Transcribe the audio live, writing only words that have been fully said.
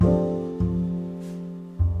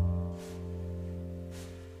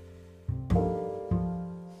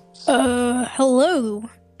Hello.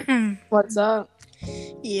 What's up?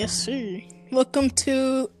 Yes, sir. Welcome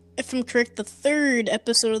to, if I'm correct, the third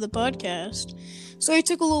episode of the podcast. So it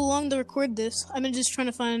took a little long to record this. I've been just trying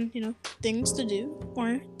to find, things to do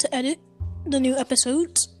or to edit the new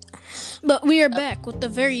episodes. But we are back with a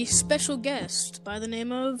very special guest by the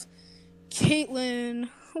name of Caitlyn.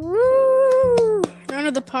 Woo! Round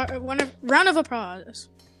of applause.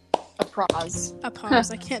 Applause.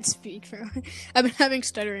 I can't speak. I've been having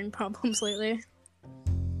stuttering problems lately.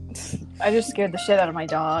 I just scared the shit out of my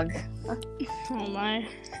dog. Oh my.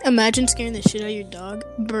 Imagine scaring the shit out of your dog.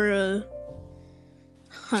 Bruh.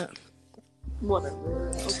 Huh. Whatever.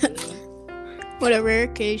 Okay. Whatever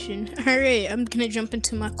occasion. Alright, I'm gonna jump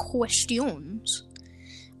into my questions.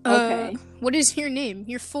 Okay. What is your name?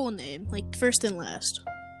 Your full name? Like, first and last.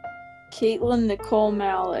 Caitlyn Nicole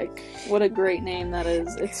Malik. What a great name that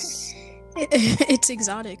is. It's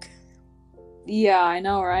exotic. Yeah, I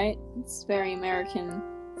know, right? It's very American.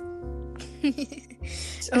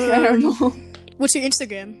 I don't know. What's your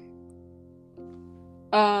Instagram?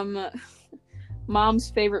 Mom's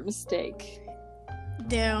favorite mistake.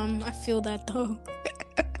 Damn, I feel that though.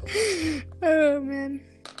 Oh man.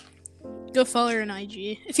 Go follow her on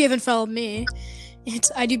IG. If you haven't followed me,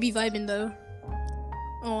 it's I do be vibing though.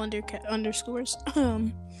 All underscores.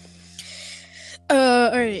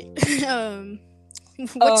 Alright.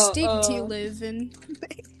 What state do you live in?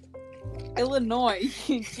 Illinois.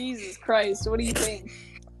 Jesus Christ, what do you think?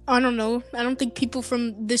 I don't know. I don't think people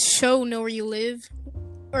from this show know where you live.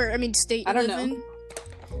 Or, state you live in.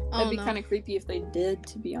 That'd be kind of creepy if they did,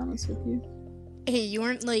 to be honest with you. Hey, you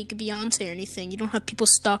aren't like Beyonce or anything. You don't have people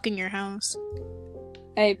stalking your house.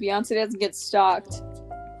 Hey, Beyonce doesn't get stalked.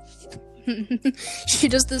 She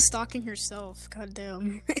does the stalking herself.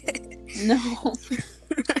 Goddamn. No.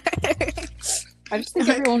 I just think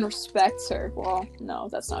everyone respects her. Well, no,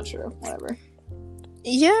 that's not true. Whatever.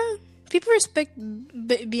 Yeah, people respect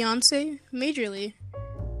Beyonce majorly.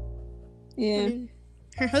 Yeah.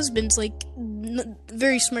 Her husband's like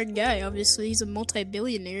very smart guy. Obviously, he's a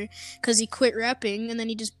multi-billionaire because he quit rapping and then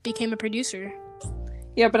he just became a producer.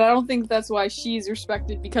 Yeah, but I don't think that's why she's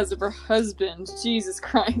respected because of her husband. Jesus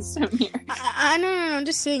Christ, Amir. I know. I'm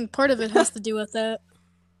just saying part of it has to do with that.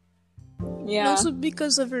 Yeah. And also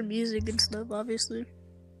because of her music and stuff, obviously.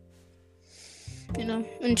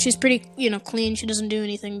 And she's pretty, clean. She doesn't do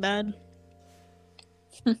anything bad.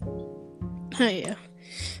 Oh, yeah.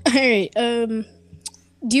 Alright, do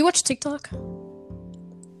you watch TikTok?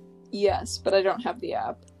 Yes, but I don't have the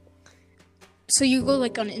app. So you go,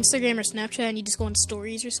 like, on Instagram or Snapchat and you just go on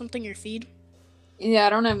stories or something, your feed? Yeah, I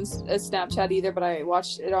don't have a Snapchat either, but I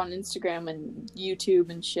watch it on Instagram and YouTube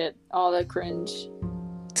and shit. All that cringe.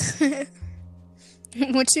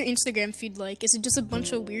 What's your Instagram feed like? Is it just a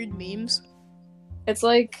bunch of weird memes? It's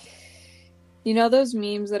like, those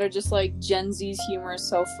memes that are just like Gen Z's humor is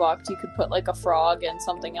so fucked. You could put like a frog and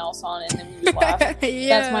something else on it and then you laugh.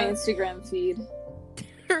 Yeah. That's my Instagram feed.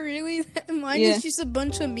 Really? Mine is just a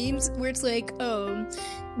bunch of memes where it's like,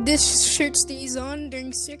 this shirt stays on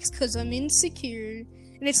during sex because I'm insecure.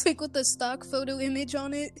 And it's like with a stock photo image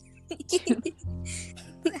on it.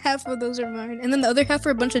 Half of those are mine. And then the other half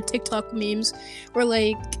are a bunch of TikTok memes where,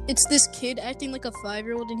 like, it's this kid acting like a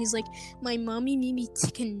 5-year-old and he's like, my mommy made me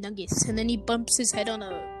chicken nuggets. And then he bumps his head on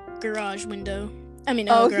a garage window.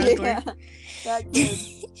 Garage door. That kid.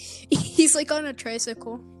 He's, like, on a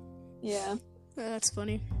tricycle. Yeah. That's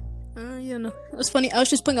funny. No. It was funny. I was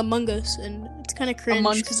just playing Among Us and it's kind of cringe.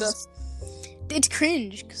 Amongst Us. It's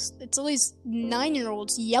cringe because it's always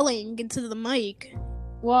 9-year-olds yelling into the mic.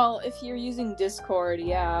 Well, if you're using Discord,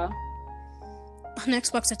 yeah. On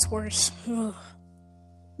Xbox, it's worse. Ugh.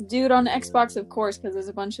 Dude, on Xbox, of course, because there's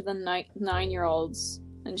a bunch of the 9-year-olds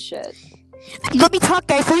and shit. Let me talk,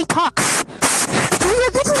 guys. Let me talk.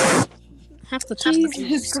 Half the time.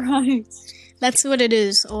 Jesus Christ. That's what it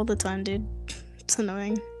is all the time, dude. It's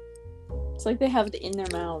annoying. It's like they have it in their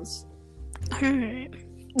mouths. Alright.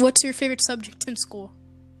 What's your favorite subject in school?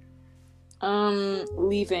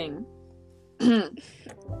 Leaving.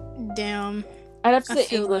 Damn. I'd have to say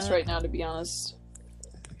English right now, to be honest.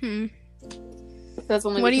 That's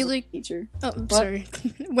only what do you like? Teacher. Oh, I'm sorry.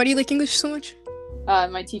 Why do you like English so much?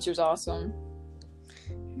 My teacher's awesome.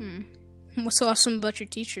 What's so awesome about your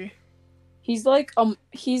teacher? He's like,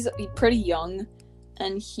 he's pretty young,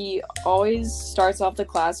 and he always starts off the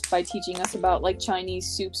class by teaching us about, like, Chinese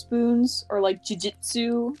soup spoons, or, like,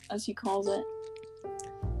 jiu-jitsu, as he calls it.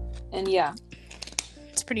 And, yeah.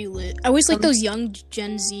 It's pretty lit. I always like those young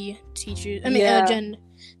Gen Z teachers. Gen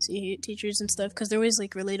Z teachers and stuff, because they're always,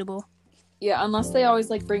 like, relatable. Yeah, unless they always,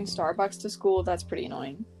 like, bring Starbucks to school, that's pretty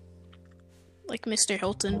annoying. like Mr.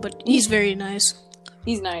 Hilton, but he's very nice.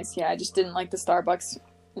 He's nice, yeah. I just didn't like the Starbucks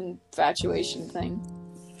infatuation thing.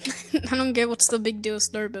 I don't get what's the big deal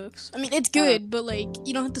with Starbucks. I mean, it's good, but like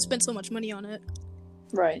you don't have to spend so much money on it.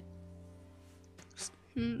 Right.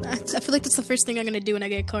 I feel like that's the first thing I'm gonna do when I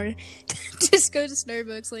get a car. Just go to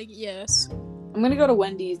Starbucks, like, yes. I'm gonna go to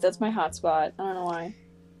Wendy's. That's my hotspot. I don't know why.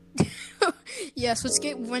 Yes, let's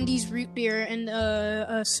get Wendy's root beer and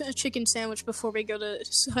a chicken sandwich before we go to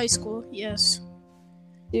high school. Yes.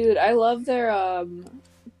 Dude, I love their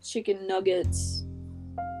chicken nuggets.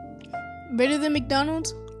 Better than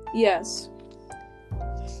McDonald's? Yes.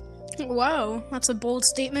 Wow, that's a bold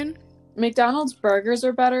statement. McDonald's burgers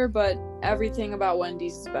are better, but everything about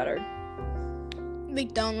Wendy's is better.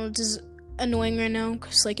 McDonald's is annoying right now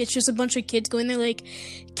because like it's just a bunch of kids going there like,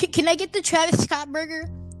 can I get the Travis Scott burger?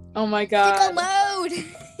 Oh my god. Think out loud.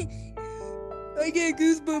 I get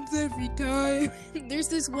goosebumps every time. There's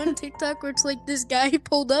this one TikTok where it's like this guy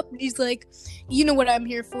pulled up and he's like, you know what I'm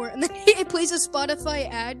here for, and then it plays a Spotify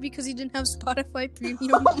ad because he didn't have Spotify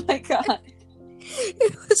Premium. Oh my god.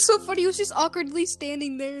 It was so funny. He was just awkwardly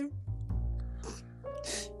standing there.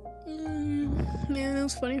 Yeah, that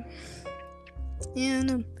was funny. Yeah,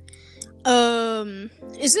 no.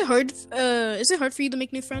 Is it hard for you to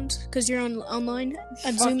make new friends because you're online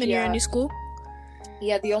at Zoom and you're in new school?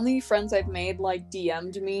 Yeah, the only friends I've made like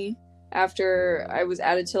DM'd me after I was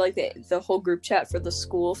added to like the whole group chat for the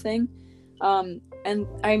school thing. And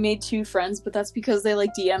I made 2 friends, but that's because they like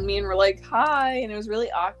DM'd me and were like, hi, and it was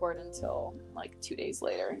really awkward until like 2 days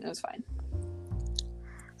later, and it was fine.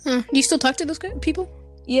 Do you still talk to those people?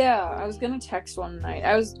 Yeah, I was gonna text one night.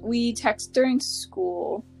 We text during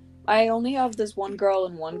school. I only have this one girl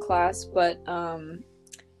in one class, but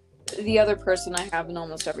the other person I have in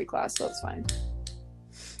almost every class, so it's fine.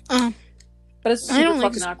 But it's super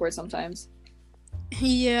fucking awkward sometimes.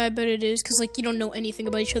 Yeah, I bet it is, because like you don't know anything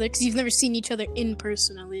about each other, because you've never seen each other in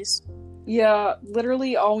person, at least. Yeah,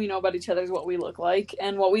 literally all we know about each other is what we look like,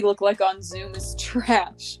 and what we look like on Zoom is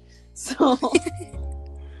trash. So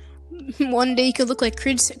one day you could look like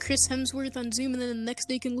Chris Hemsworth on Zoom, and then the next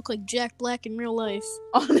day you can look like Jack Black in real life.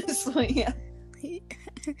 Honestly, yeah.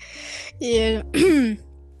 Yeah.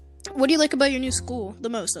 What do you like about your new school the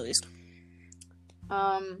most, at least?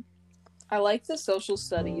 I like the social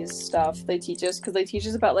studies stuff they teach us, because they teach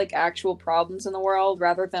us about like actual problems in the world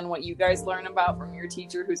rather than what you guys learn about from your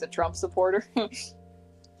teacher who's a Trump supporter.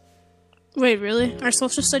 Wait, really? Our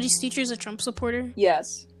social studies teacher is a Trump supporter?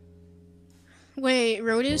 Yes. Wait,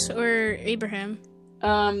 Rhodus or Abraham?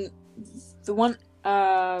 The one,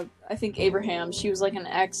 I think Abraham. She was like an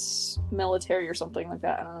ex-military or something like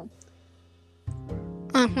that. I don't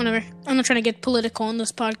know. Whatever. I'm not trying to get political on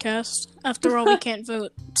this podcast. After all, we can't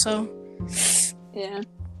vote, so... Yeah.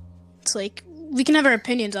 It's like, we can have our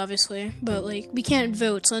opinions, obviously, but, like, we can't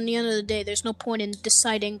vote, so at the end of the day, there's no point in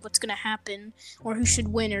deciding what's gonna happen, or who should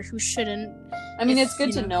win, or who shouldn't. I mean, it's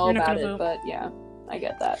good to know about it, but yeah, I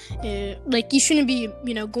get that. Yeah, like, you shouldn't be,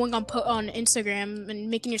 going on Instagram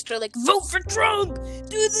and making your story like, vote for Trump!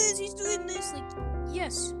 Do this, he's doing this! Like,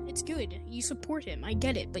 yes, it's good. You support him, I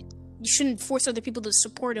get it, but you shouldn't force other people to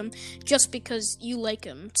support him just because you like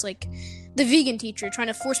him. It's like the vegan teacher trying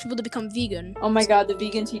to force people to become vegan. Oh my god, the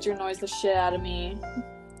vegan teacher annoys the shit out of me.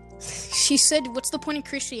 She said, what's the point in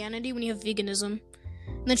Christianity when you have veganism?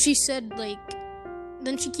 And then she said, like,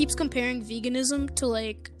 then she keeps comparing veganism to,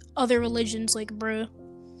 like, other religions, like, bruh.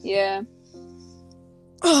 Yeah.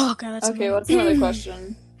 Oh, god, that's okay, what's another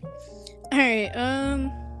question? Alright,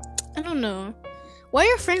 I don't know. Why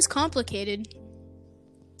are friends complicated?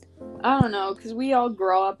 I don't know, because we all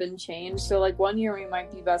grow up and change. So, like, one year we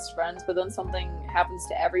might be best friends, but then something happens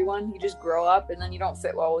to everyone. You just grow up, and then you don't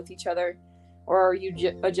fit well with each other. Or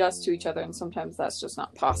you adjust to each other, and sometimes that's just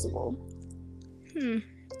not possible.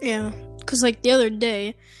 Yeah, because, like, the other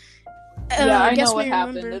day... yeah, I know what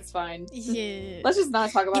happened. It's fine. Yeah. Let's just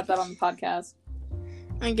not talk about that on the podcast.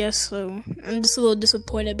 I guess so. I'm just a little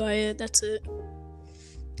disappointed by it. That's it.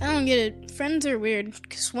 I don't get it. Friends are weird,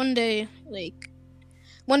 because one day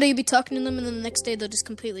you'll be talking to them, and then the next day they'll just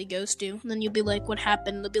completely ghost you. And then you'll be like, what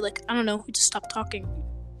happened? They'll be like, I don't know, we just stopped talking.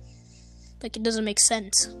 Like, it doesn't make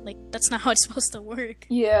sense. Like, that's not how it's supposed to work.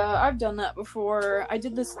 Yeah, I've done that before. I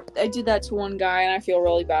did that to one guy, and I feel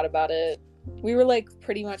really bad about it. We were, like,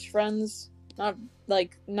 pretty much friends.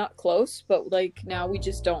 Not close, but, like, now we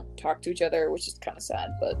just don't talk to each other, which is kind of sad,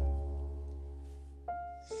 but...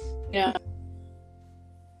 yeah.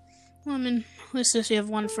 Well, I mean, at least if you have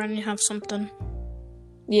one friend, you have something.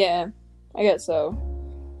 Yeah, I guess so.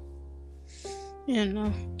 Yeah,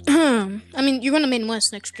 no. I mean, you're going to Maine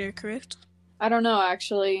West next year, correct? I don't know,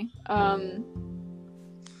 actually.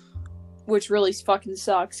 which really fucking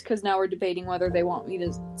sucks, because now we're debating whether they want me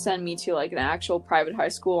to send me to, like, an actual private high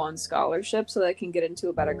school on scholarship so that I can get into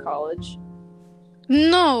a better college.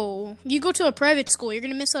 No, you go to a private school, you're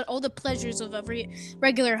gonna miss out all the pleasures of every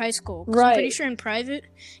regular high school. Right. I'm pretty sure in private,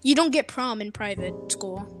 you don't get prom in private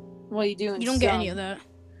school. Well, you do in You don't get any of that.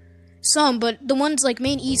 Some, but the ones like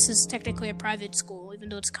Maine East is technically a private school, even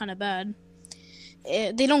though it's kind of bad.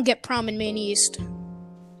 They don't get prom in Maine East.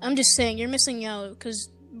 I'm just saying, you're missing out, because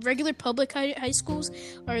regular public high schools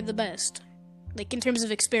are the best, like, in terms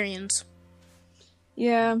of experience.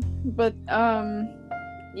 Yeah, but,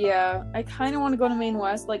 yeah, I kind of want to go to Maine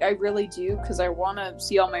West, like, I really do, because I want to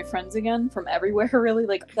see all my friends again from everywhere, really,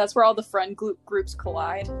 like, that's where all the friend groups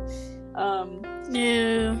collide.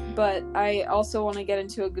 Yeah. But I also want to get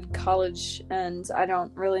into a good college, and I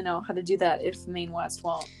don't really know how to do that if Maine West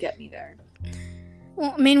won't get me there.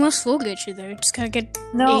 Well, Maine West will get you there. Just gotta get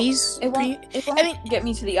A's. It won't get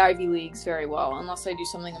me to the Ivy Leagues very well, unless I do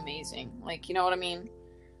something amazing. Like, you know what I mean?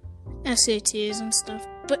 SATs and stuff.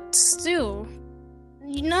 But still,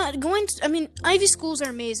 you're not going to... I mean, Ivy schools are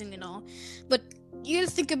amazing and all, but you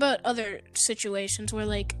gotta think about other situations where,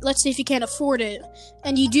 like, let's say if you can't afford it,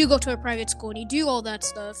 and you do go to a private school, and you do all that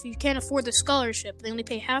stuff, you can't afford the scholarship, they only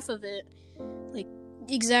pay half of it, like,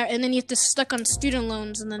 and then you have to stuck on student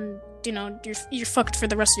loans, and then, you know, you're fucked for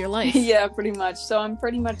the rest of your life. Yeah, pretty much. So I'm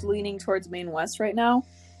pretty much leaning towards Maine West right now,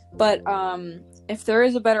 but, if there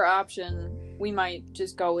is a better option, we might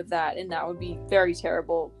just go with that, and that would be very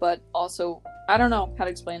terrible, but also, I don't know how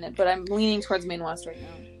to explain it, but I'm leaning towards Maine West right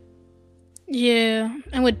now. Yeah,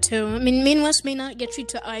 I would too. I mean, Maine West may not get you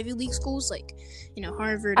to Ivy League schools, like, you know,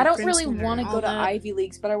 Harvard. I don't really want to go to Ivy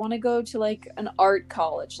Leagues, but I want to go to, like, an art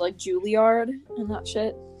college, like Juilliard and that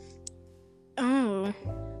shit. Oh.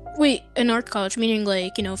 Wait, an art college, meaning,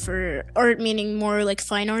 like, you know, for art, meaning more, like,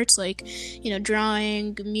 fine arts, like, you know,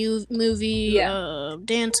 drawing, movie,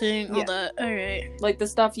 dancing, all that. Alright. Like, the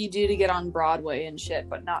stuff you do to get on Broadway and shit,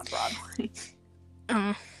 but not Broadway.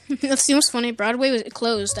 Oh. That's the most funny. Broadway was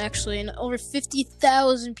closed, actually, and over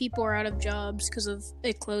 50,000 people are out of jobs because of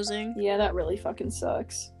it closing. Yeah, that really fucking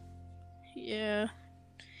sucks. Yeah.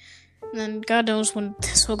 And then God knows when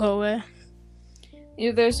this will go away.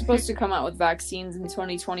 Yeah, they're supposed to come out with vaccines in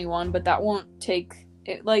 2021, but that won't take...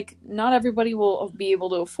 It, like, not everybody will be able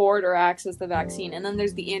to afford or access the vaccine, and then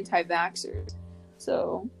there's the anti-vaxxers.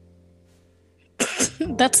 So...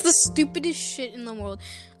 That's the stupidest shit in the world.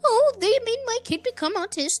 Oh, they made my kid become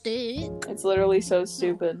autistic. It's literally so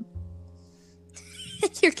stupid.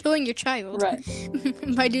 You're killing your child. Right.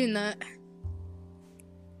 By doing that.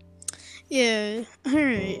 Yeah.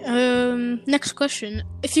 Alright. Next question.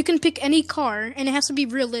 If you can pick any car, and it has to be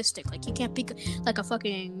realistic, like you can't pick like a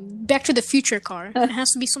fucking Back to the Future car. It has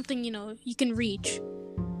to be something, you know, you can reach.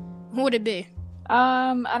 What would it be?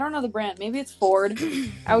 I don't know the brand. Maybe it's Ford.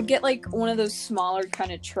 I would get, like, one of those smaller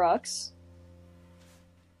kind of trucks.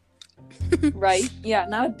 Right? Yeah,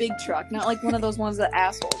 not a big truck. Not like one of those ones that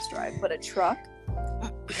assholes drive, but a truck.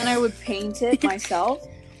 And I would paint it myself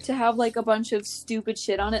to have, like, a bunch of stupid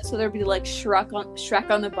shit on it, so there'd be, like, Shrek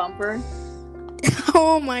on the bumper.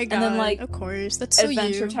 Oh my god. And then, like, of course, that's so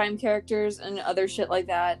Adventure Time characters and other shit like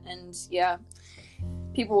that. And, yeah.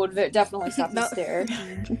 People would definitely stop and stare.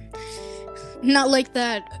 Not like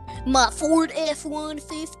that. My Ford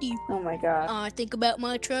F-150. Oh my god. I think about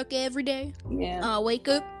my truck every day. Yeah. I wake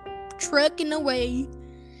up, trucking away.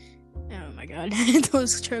 Oh my god.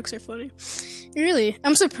 Those trucks are funny. Really?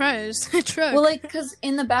 I'm surprised. A truck. Well, like, because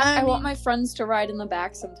in the back, I want my friends to ride in the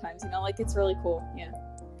back sometimes, you know? Like, it's really cool. Yeah.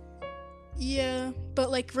 Yeah,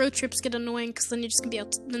 but, like, road trips get annoying because then you're just gonna be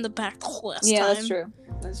out in the back the whole last time. Yeah, that's true.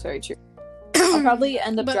 That's very true. I'll probably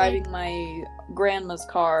end up driving my grandma's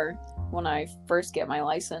car when I first get my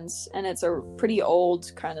license, and it's a pretty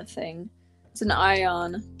old kind of thing. It's an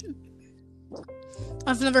Ion.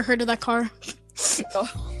 I've never heard of that car. Oh.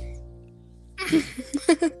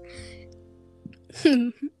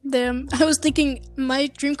 Damn, I was thinking my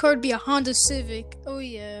dream car would be a Honda Civic. Oh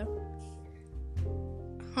yeah.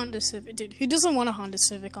 Honda Civic, dude. Who doesn't want a Honda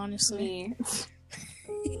Civic, honestly? Me.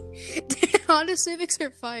 Honda Civics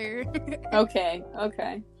are fire. Okay.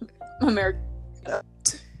 America.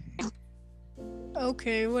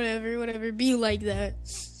 Okay, whatever. Be like that.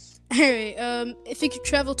 Alright, if you could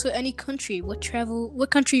travel to any country, what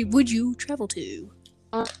country would you travel to?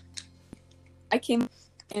 I came to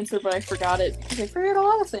answer, but I forgot it because I forget a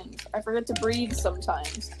lot of things. I forget to breathe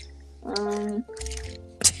sometimes.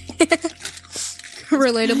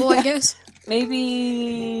 Relatable, I guess.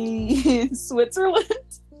 Maybe Switzerland.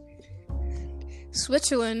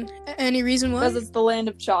 Switzerland? Any reason why? Because it's the land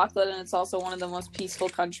of chocolate, and it's also one of the most peaceful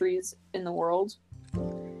countries in the world.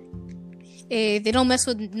 Hey, they don't mess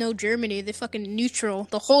with no Germany. They're fucking neutral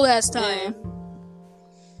the whole ass time.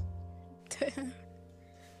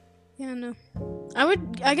 Yeah, no.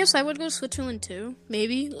 I guess I would go to Switzerland too.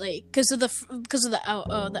 Maybe like because of the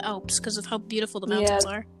Alps, because of how beautiful the mountains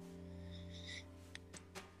are.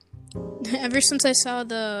 Ever since I saw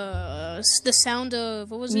the Sound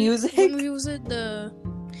of what was music? It? What movie was it?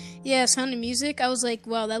 Sound of Music. I was like,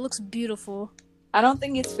 wow, that looks beautiful. I don't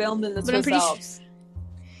think it's filmed in the Swiss Alps.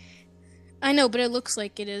 I know, but it looks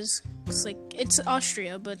like it is. It's like it's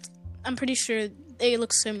Austria, but I'm pretty sure it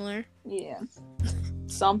looks similar. Yeah,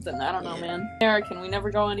 something. I don't know, man. American, we never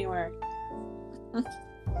go anywhere.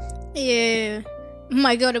 Yeah,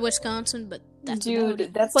 might go to Wisconsin, but.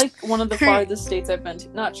 That's like one of the farthest states I've been to.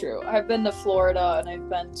 Not true. I've been to Florida and I've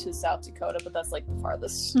been to South Dakota, but that's like the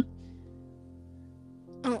farthest.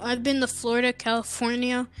 Oh, I've been to Florida,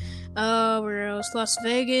 California, where else? Las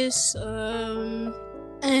Vegas,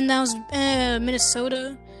 and that was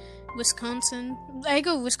Minnesota, Wisconsin. I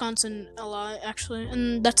go to Wisconsin a lot actually,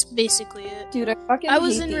 and that's basically it. Dude, I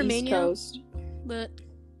was in Romania, East Coast. But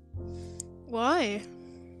why?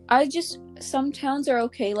 Some towns are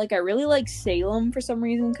okay. Like, I really like Salem for some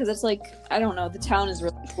reason, because it's like, I don't know, the town is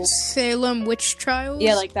really cool. Salem Witch Trials?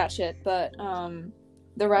 Yeah, like that shit. But,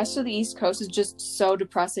 the rest of the East Coast is just so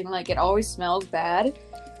depressing. Like, it always smells bad,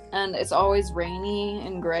 and it's always rainy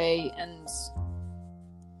and gray, and...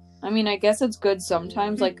 I mean, I guess it's good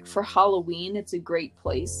sometimes. Like, for Halloween, it's a great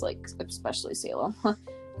place, like, especially Salem.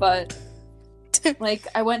 But, like,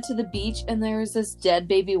 I went to the beach, and there was this dead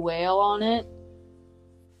baby whale on it.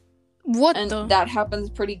 That happens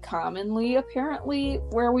pretty commonly, apparently,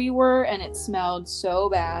 where we were, and it smelled so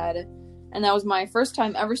bad. And that was my first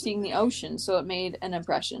time ever seeing the ocean, so it made an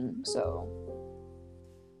impression, so...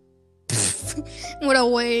 What a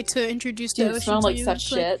way to introduce the ocean to you. It smelled like such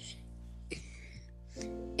shit.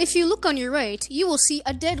 If you look on your right, you will see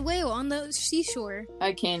a dead whale on the seashore.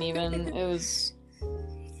 I can't even. It was...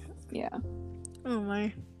 Yeah. Oh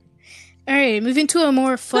my... Alright, moving to a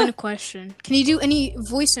more fun question. Can you do any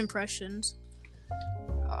voice impressions?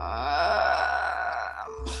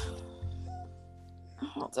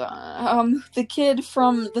 Hold on. The kid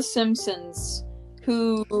from The Simpsons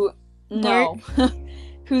who... No.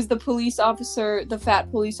 Who's the police officer, the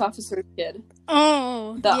fat police officer kid.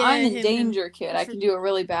 Oh, the I'm in danger kid. I can do a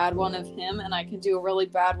really bad one of him, and I can do a really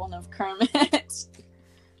bad one of Kermit.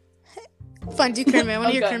 Fine, do Kermit. I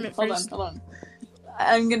want to hear Kermit first. Hold on.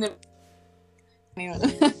 I'm gonna... I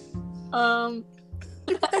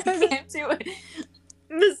can't do it.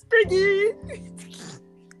 Miss Piggy.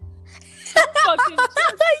 I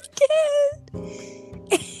can't.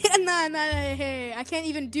 Nah, hey, I can't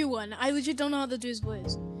even do one. I legit don't know how to do his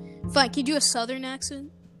voice. Fine, can you do a southern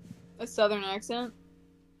accent? A southern accent?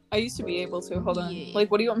 I used to be able to. Hold on. Yeah.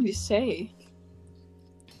 Like, what do you want me to say?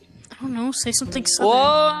 I don't know. Say something southern.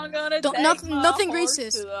 Whoa, I'm gonna nothing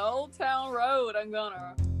racist. To the Old Town Road. I'm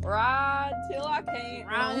gonna ride till I can't.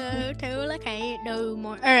 Ride till I can't no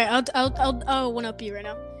more. All right, I'll one up you right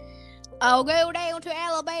now. I'll go down to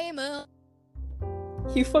Alabama.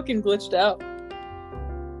 You fucking glitched out.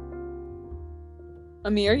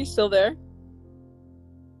 Amir, you still there?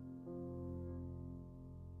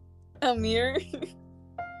 Amir?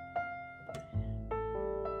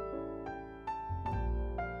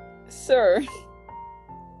 Sir.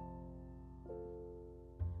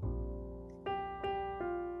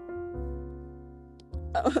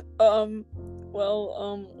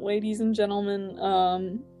 Ladies and gentlemen,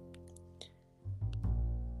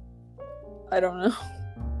 I don't know.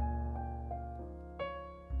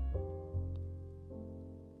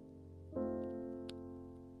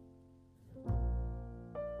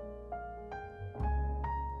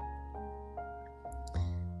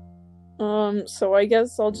 So I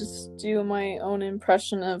guess I'll just do my own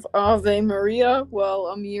impression of Ave Maria while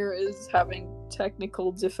Amir is having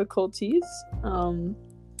technical difficulties. Ave Maria.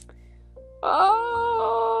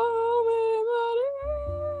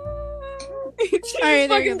 Alright,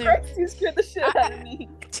 there you go. You scared the shit out of me.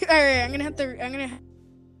 Alright, I'm gonna...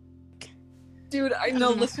 Dude, I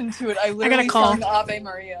know, listen to it. I literally sung Ave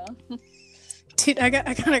Maria. Dude, I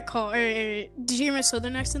gotta call. Alright. Did you hear my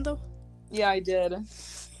southern accent, though? Yeah, I did.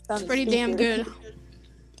 It's pretty damn good.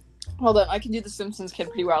 Hold on, I can do the Simpsons kid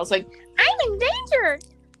pretty well. It's like, I'm in danger!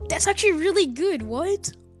 That's actually really good,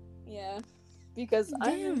 what? Yeah, because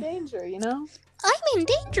I'm in danger, you know? I'm in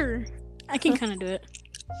danger! I can kind of do it.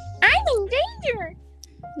 I'm in danger!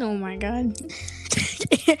 Oh my god.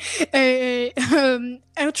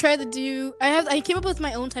 I'll try to do... I came up with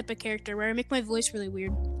my own type of character where I make my voice really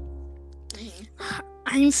weird. Mm-hmm.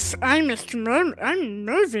 I'm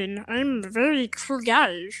Mervin. I'm a very cool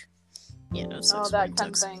guy. that kind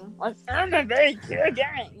of thing. Like, I'm a very cute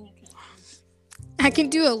guy. I can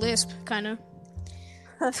do a lisp, kind of.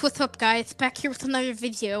 What's up, guys? Back here with another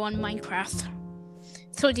video on Minecraft.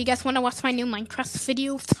 So, do you guys want to watch my new Minecraft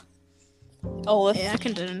video? Oh, yeah, I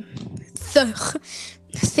can do it.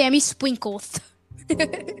 Sammy Sprinkles.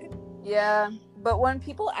 Yeah, but when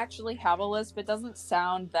people actually have a lisp, it doesn't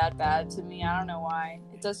sound that bad to me. I don't know why.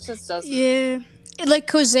 It just doesn't. Yeah, like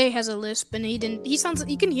Jose has a lisp, and he sounds.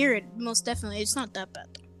 You can hear it most definitely. It's not that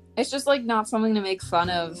bad. It's just like not something to make fun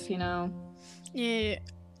of, you know. Yeah.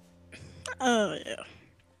 Oh yeah.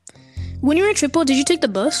 When you were in Triple, did you take the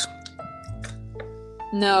bus?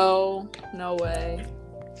 No way.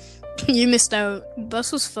 You missed out.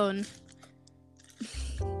 Bus was fun.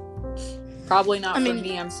 Probably not for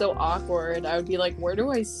me. I'm so awkward. I would be like, where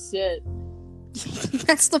do I sit?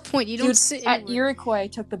 That's the point. You don't sit at Iroquois. I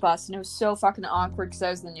took the bus, and it was so fucking awkward because I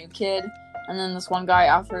was the new kid. And then this one guy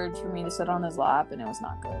offered for me to sit on his lap, and it was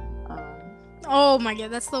not good. Oh my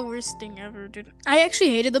god, that's the worst thing ever, dude. I actually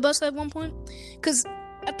hated the bus at one point. Because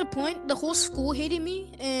at the point, the whole school hated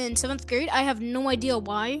me in 7th grade. I have no idea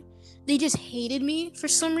why. They just hated me for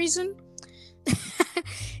some reason.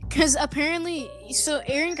 Because apparently, so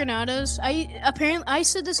Aaron Granados, I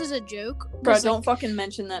said this as a joke. Bro, don't fucking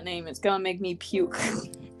mention that name. It's gonna make me puke.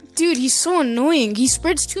 Dude, he's so annoying. He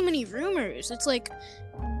spreads too many rumors. It's like,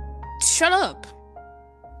 shut up.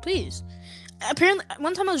 Please. Apparently,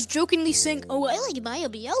 one time I was jokingly saying, oh, I like Maya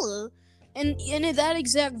Biella. And in that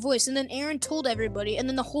exact voice. And then Aaron told everybody. And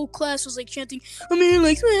then the whole class was like chanting, Amir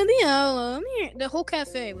likes Maya Biella. Amir. The whole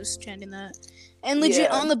cafe was chanting that. And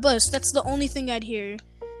legit on the bus, that's the only thing I'd hear.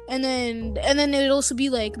 And then it'd also be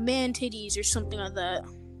like man titties or something like that.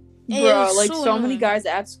 Bro, like so many guys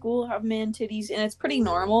at school have man titties, and it's pretty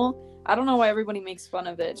normal. I don't know why everybody makes fun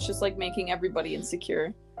of it. It's just like making everybody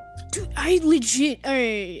insecure. Dude, I'm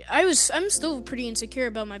still pretty insecure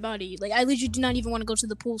about my body. Like, I legit do not even want to go to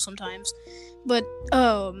the pool sometimes. But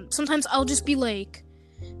sometimes I'll just be like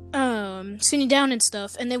sitting down and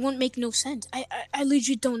stuff, and they won't make no sense. I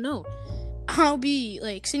legit don't know. I'll be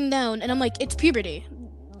like sitting down, and I'm like, it's puberty.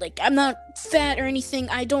 Like, I'm not fat or anything.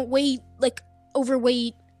 I don't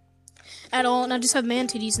overweight at all, and I just have man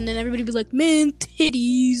titties, and then everybody be like, man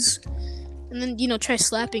titties. And then, try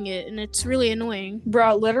slapping it, and it's really annoying.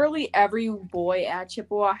 Bro, literally every boy at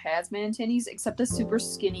Chippewa has man titties, except the super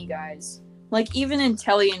skinny guys. Like, even in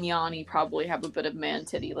Telly and Yanni probably have a bit of man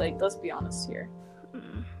titty. Like, let's be honest here.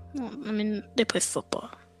 Well, I mean, they play football.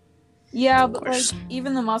 Yeah, but like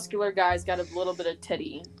even the muscular guys got a little bit of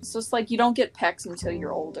titty. It's just like you don't get pecs until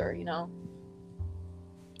you're older, you know?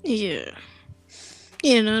 Yeah.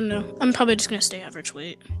 Yeah, no. I'm probably just gonna stay average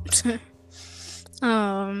weight.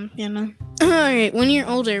 Alright, when you're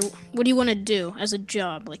older, what do you want to do as a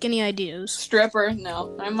job? Like, any ideas? Stripper?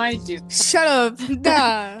 No, I might do. Shut up!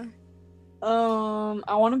 Duh!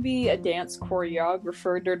 I want to be a dance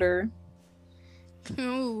choreographer.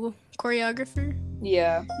 Oh, choreographer?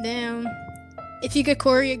 Yeah. Damn. If you could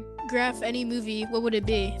choreograph any movie, what would it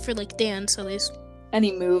be? For, like, dance, at least.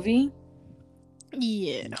 Any movie?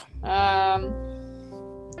 Yeah.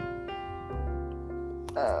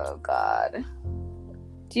 Oh, God.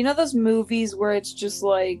 Do you know those movies where it's just,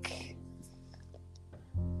 like...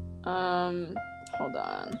 Hold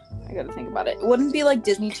on. I gotta think about it. It wouldn't be, like,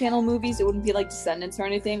 Disney Channel movies. It wouldn't be, like, Descendants or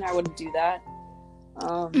anything. I wouldn't do that.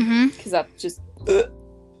 Because that's just...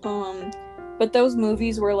 But those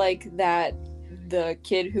movies were like that, the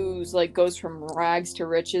kid who's like goes from rags to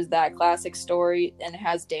riches, that classic story, and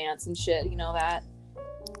has dance and shit, you know that?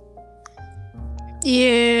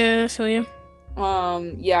 Yeah, so yeah.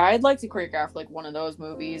 Yeah, I'd like to choreograph like one of those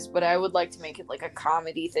movies, but I would like to make it like a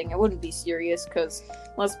comedy thing. It wouldn't be serious, because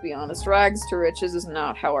let's be honest, rags to riches is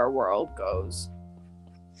not how our world goes.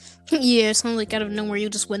 Yeah, it's not like out of nowhere you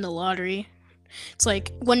just win the lottery. It's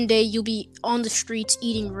like, one day you'll be on the streets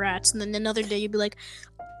eating rats, and then another day you'll be like,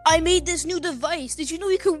 I made this new device. Did you know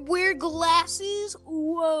you could wear glasses?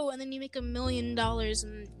 Whoa. And then you make $1 million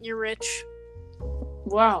and you're rich.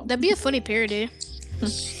 Wow. That'd be a funny parody.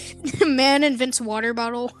 Man invents water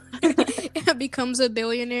bottle and becomes a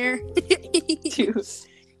billionaire. Dude.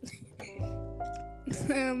 Oh,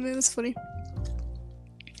 man, that's funny.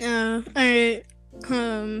 Alright.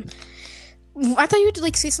 I thought you would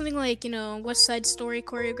like say something like, West Side Story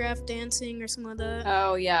choreographed dancing or something like that.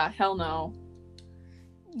 Oh yeah, hell no.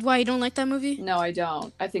 Why, you don't like that movie? No, I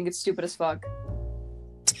don't. I think it's stupid as fuck.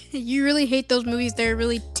 You really hate those movies. They're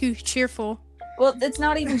really too cheerful. Well, it's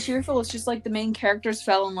not even cheerful. It's just like the main characters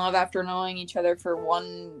fell in love after knowing each other for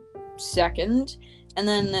 1 second, and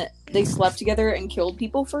then they slept together and killed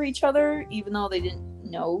people for each other, even though they didn't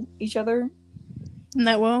know each other.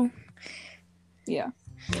 That well? Yeah.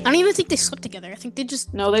 I don't even think they slept together. I think they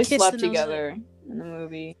just No, they kissed slept and I was together in the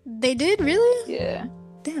movie. They did? Really? Yeah.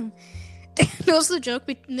 Damn. That was the joke,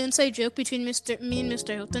 the inside joke between me and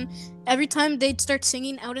Mr. Hilton. Every time they'd start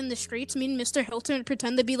singing out in the streets, me and Mr. Hilton would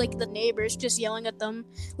pretend to be like the neighbors, just yelling at them,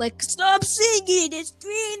 like, "Stop singing! It's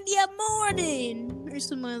 3 in the morning!" or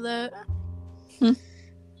something like that.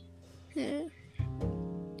 Yeah.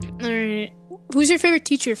 Alright. Who's your favorite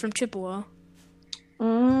teacher from Chippewa?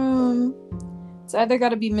 It's either got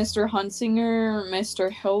to be Mr. Hunsinger or Mr.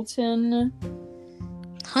 Hilton.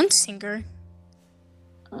 Hunsinger?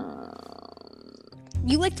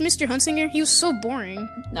 You liked Mr. Hunsinger? He was so boring.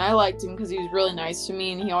 I liked him because he was really nice to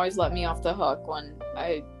me, and he always let me off the hook when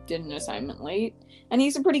I did an assignment late. And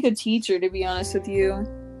he's a pretty good teacher, to be honest with you.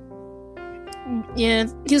 Yeah,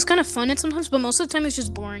 he was kind of fun at sometimes, but most of the time it's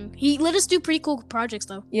just boring. He let us do pretty cool projects,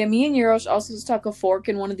 though. Yeah, me and Yurosh also stuck a fork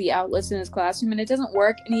in one of the outlets in his classroom, and it doesn't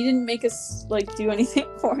work, and he didn't make us, do anything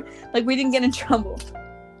for it. We didn't get in trouble.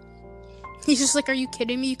 He's just like, are you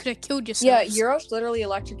kidding me? You could have killed yourself. Yeah, Yurosh literally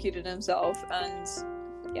electrocuted himself, and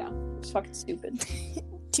yeah, it's fucking stupid.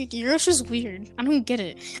 Dude, Yurosh is weird. I don't get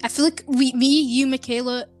it. I feel like me, you,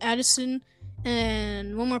 Michaela, Addison,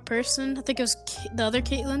 and one more person, I think it was the other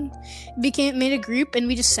Caitlyn, made a group, and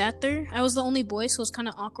we just sat there. I was the only boy, so it was kind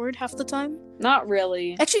of awkward half the time. Not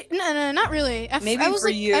really. Actually, no, not really. Maybe I was for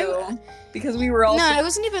you, because we were all. No, it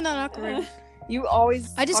wasn't even that awkward. You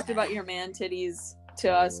always talked about your man titties to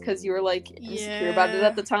us because you were insecure about it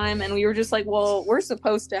at the time, and we were just like, well, we're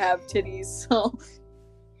supposed to have titties, so.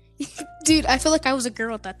 Dude, I feel like I was a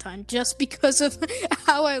girl at that time just because of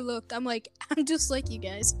how I looked. I'm just like you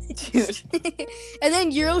guys. Dude. And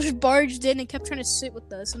then Euros barged in and kept trying to sit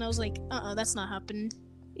with us, and I was like, that's not happening.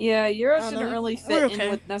 Yeah, Euros didn't really fit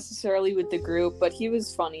in necessarily with the group, but he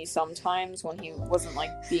was funny sometimes when he wasn't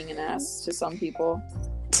being an ass to some people.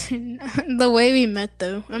 The way we met,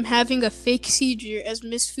 though, I'm having a fake seizure as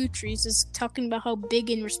Miss Futries is talking about how big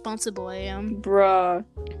and responsible I am. Bruh.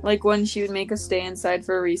 When she would make us stay inside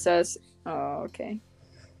for a recess. Oh, okay.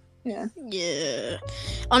 Yeah. Yeah.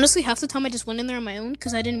 Honestly, half the time I just went in there on my own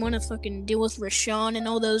because I didn't want to fucking deal with Rashawn and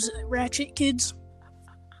all those ratchet kids.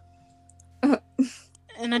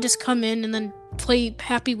 And I just come in and then play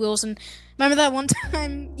Happy Wheels. And remember that one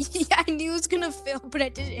time? Yeah, I knew it was gonna fail, but I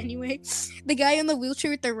did it anyway. The guy in the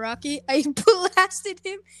wheelchair with the rocket, I blasted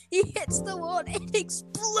him. He hits the wall and it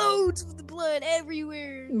explodes with blood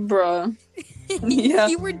everywhere. Bruh. Yeah.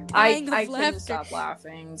 You were dying of laughter. I couldn't stop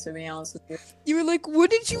laughing, to be honest with you. You were like,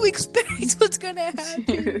 what did you expect? What's gonna happen?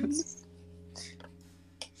 Dude.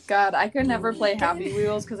 God, I could never play Happy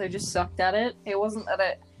Wheels because I just sucked at it. It wasn't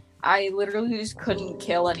that I literally just couldn't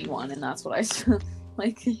kill anyone, and that's what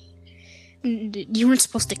You weren't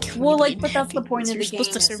supposed to kill anybody. But that's the point of the game,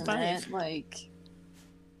 supposed to survive. Well,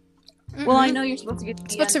 I know you're supposed to get to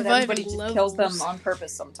the end, but everybody just kills them on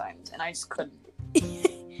purpose sometimes, and I just couldn't.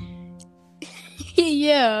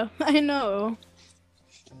 Yeah, I know.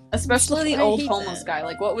 Especially the old homeless guy.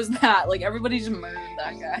 What was that? Everybody just murdered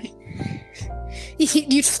that guy.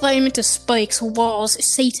 You'd fly him into spikes, walls,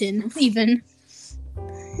 Satan, even.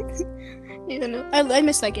 Yeah, no. I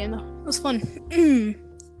missed that game, though. It was fun.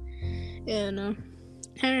 Yeah, no.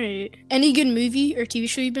 Alright. Any good movie or TV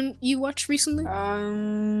show you watched recently? Hold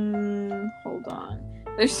on.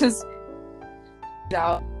 There's this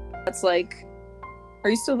out. That's are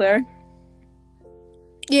you still there?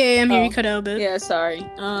 Yeah, I'm here. You cut out a bit. Yeah, sorry.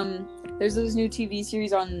 There's this new TV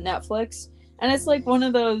series on Netflix, and it's one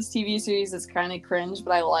of those TV series that's kind of cringe,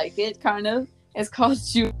 but I like it, kind of. It's called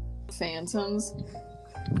Phantoms.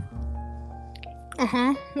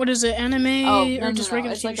 What is it? Anime or just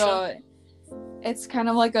regular It's TV show? It's kind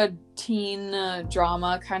of like a teen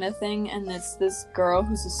drama kind of thing, and it's this girl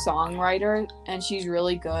who's a songwriter, and she's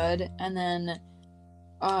really good. And then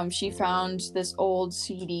she found this old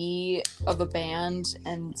CD of a band,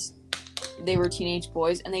 and they were teenage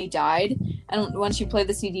boys, and they died. And when she played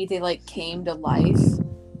the CD, they came to life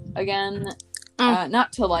again.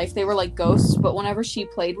 Not to life. They were ghosts, but whenever she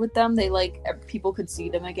played with them, they people could see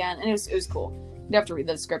them again, and it was cool. You have to read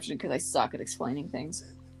the description because I suck at explaining things.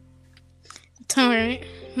 It's alright.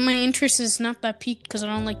 My interest is not that peaked because I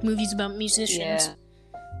don't like movies about musicians. Yeah.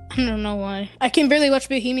 I don't know why. I can barely watch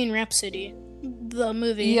Bohemian Rhapsody, the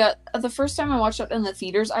movie. Yeah, the first time I watched it in the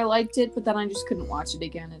theaters, I liked it, but then I just couldn't watch it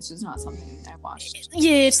again. It's just not something I watched.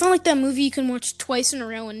 Yeah, it's not like that movie you can watch twice in a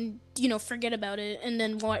row and, forget about it, and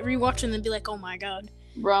then rewatch it and then be like, oh my god.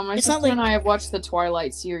 Bro, my sister and I have watched the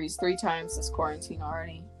Twilight series 3 times this quarantine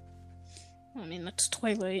already. I mean, that's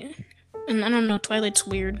Twilight. And I don't know, Twilight's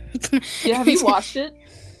weird. Yeah, have you watched it?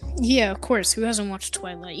 Yeah, of course. Who hasn't watched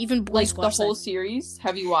Twilight? Even boys Like watch the whole that. series?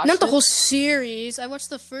 Have you watched Not the it? whole series. I watched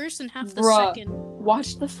the first and half the Bruh, second.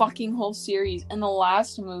 watch the fucking whole series. In the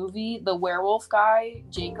last movie, the werewolf guy,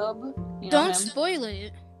 Jacob, you know Don't him? spoil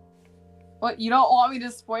it. What, you don't want me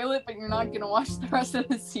to spoil it, but you're not gonna watch the rest of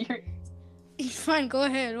the series? Fine, go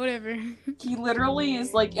ahead. Whatever. He literally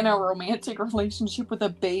is like in a romantic relationship with a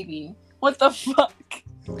baby. What the fuck?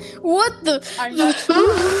 What the? I know.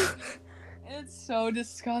 It's so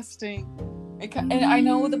disgusting. And I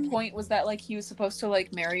know the point was that like he was supposed to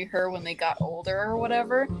like marry her when they got older or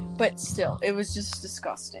whatever, but still, it was just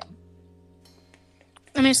disgusting.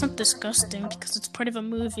 I mean, it's not disgusting because it's part of a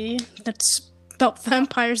movie that's about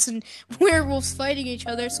vampires and werewolves fighting each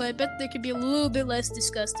other, so I bet there could be a little bit less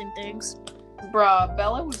disgusting things. Bruh,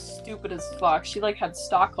 Bella was stupid as fuck. She like had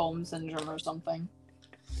Stockholm syndrome or something.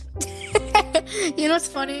 You know what's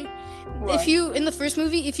funny? What? If you, in the first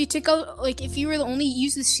movie, if you took out, like, if you were to only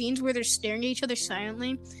use the scenes where they're staring at each other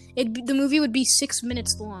silently, the movie would be 6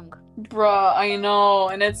 minutes long. Bruh, I know,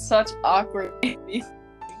 and it's such awkward.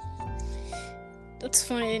 That's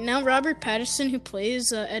funny. Now Robert Pattinson, who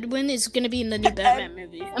plays Edwin, is gonna be in the new Batman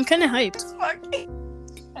movie. I'm kind of hyped.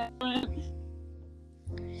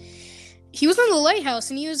 He was on The Lighthouse,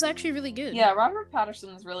 and he was actually really good. Yeah, Robert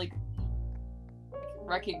Pattinson is really good.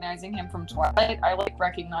 Recognizing him from Twilight, I like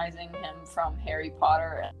recognizing him from Harry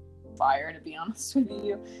Potter and Fire, to be honest with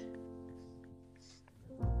you.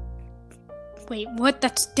 Wait, what?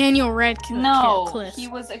 That's Daniel Radcliffe. No, he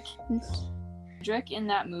was a Kendrick in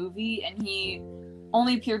that movie, and he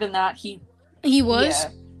only appeared in that. He was?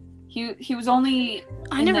 Yeah. He was only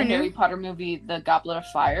in the knew. Harry Potter movie, The Goblet of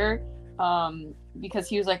Fire, because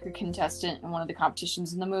he was like a contestant in one of the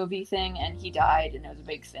competitions in the movie thing, and he died, and it was a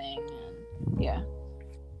big thing, and yeah.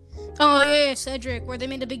 Oh, yeah, Cedric, where they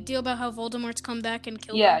made a big deal about how Voldemort's come back and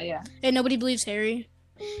killed him. Yeah. And nobody believes Harry.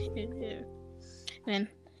 Yeah. Man,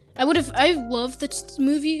 I loved the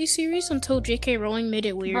movie series until J.K. Rowling made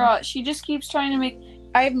it weird. Bruh, she just keeps trying to make...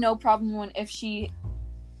 I have no problem if she...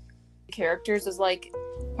 characters as, like,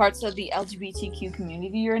 parts of the LGBTQ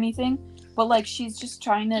community or anything, but, like, she's just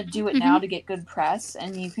trying to do it now to get good press,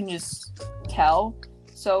 and you can just tell.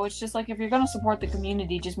 So it's just, like, if you're gonna support the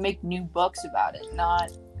community, just make new books about it,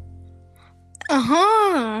 not...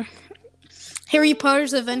 Harry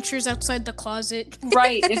Potter's Adventures Outside the Closet.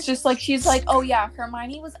 Right, it's just like, she's like, oh yeah,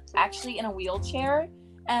 Hermione was actually in a wheelchair,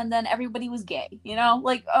 and then everybody was gay, you know?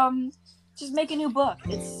 Like, just make a new book.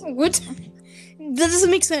 It's... What? That doesn't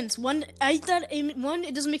make sense. It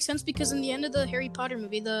doesn't make sense because in the end of the Harry Potter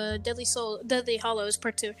movie, the Deathly Hallows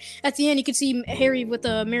Part 2, at the end you can see Harry with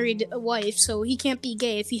a married wife, so he can't be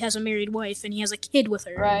gay if he has a married wife and he has a kid with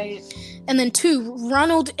her. Right. And then 2,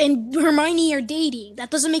 Ronald and Hermione are dating. That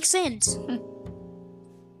doesn't make sense.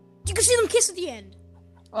 You can see them kiss at the end.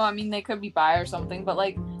 Well, I mean, they could be bi or something, but,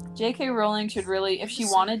 like, J.K. Rowling should really, if she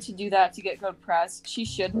wanted to do that to get good press, she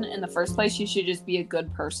shouldn't in the first place. She should just be a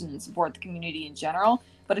good person and support the community in general.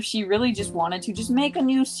 But if she really just wanted to, just make a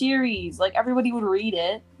new series. Like, everybody would read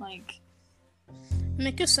it. Like...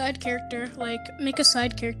 Make a side character of, like,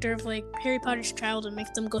 Harry Potter's child and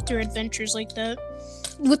make them go through adventures like that.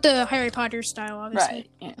 With the Harry Potter style, obviously. Right,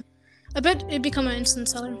 yeah. I bet it'd become an instant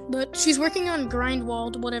seller. But she's working on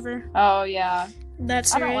Grindwald, whatever. Oh, yeah. That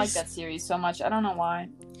series. I don't like that series so much. I don't know why.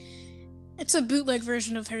 It's a bootleg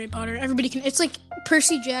version of Harry Potter. Everybody can... It's like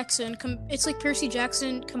Percy Jackson. It's like Percy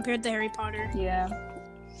Jackson compared to Harry Potter. Yeah.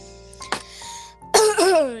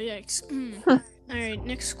 Yikes. Alright,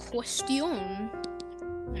 next question.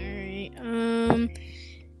 Alright,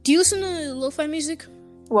 do you listen to lo-fi music?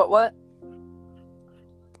 What?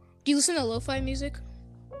 Do you listen to lo-fi music?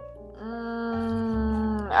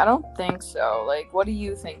 I don't think so. Like, what do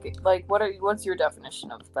you think? Like, what's your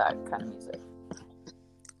definition of that kind of music?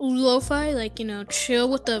 Lo-fi, like, you know, chill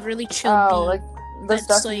with the really chill beat. Like the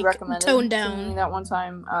stuff you recommended toned down to me that one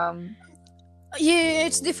time. Yeah,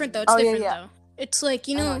 it's different though. Though. It's like,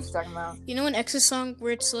 you know what you're talking about. You know an X's song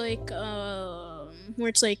where it's like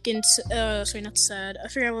in sorry, not sad. I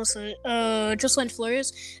forgot what was it. Jocelyn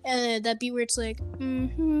Flores, and that beat where it's like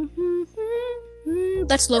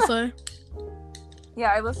that's lo-fi.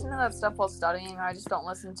 Yeah, I listen to that stuff while studying. I just don't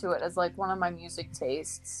listen to it as like one of my music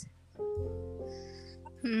tastes.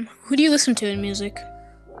 Who do you listen to in music?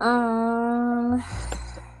 A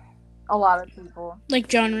lot of people. Like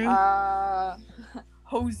genre?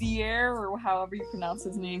 Hosier, or however you pronounce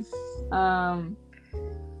his name. And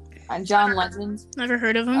John Legend. Never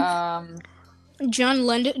heard of him. John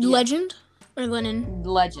Legend or Lennon?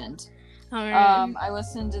 Legend. Alright. I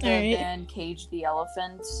listened to the band Cage the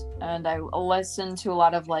Elephant, and I listened to a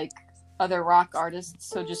lot of like other rock artists.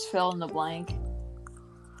 So just fill in the blank.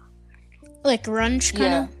 Like grunge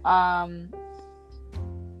kind of? Yeah.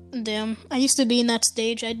 Damn, I used to be in that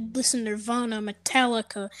stage. I'd listen to Nirvana,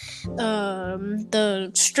 Metallica,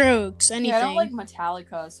 the Strokes, anything. Yeah, I don't like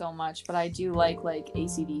Metallica so much, but I do like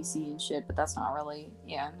AC/DC and shit, but that's not really,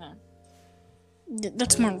 no.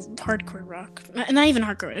 That's more hardcore rock. Not even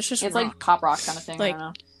hardcore, it's just it's rock. Like pop rock kind of thing, like, I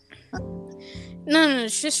don't know. No,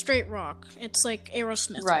 it's just straight rock. It's like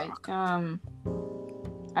Aerosmith rock.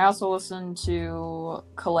 I also listen to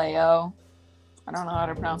Kaleo. I don't know how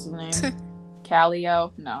to pronounce his name.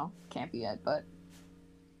 Calio? No, can't be it, but...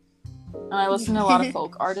 And I listen to a lot of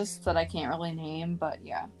folk artists that I can't really name, but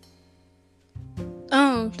yeah.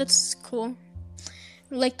 Oh, that's cool.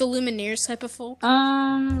 Like the Lumineers type of folk?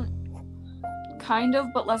 Kind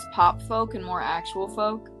of, but less pop folk and more actual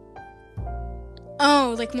folk.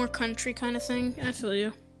 Oh, like more country kind of thing? I feel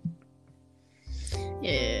you.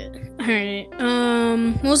 Yeah. Alright.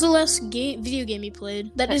 What was the last video game you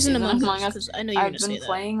played? That isn't Among Us, because I know you're going to say that. I've been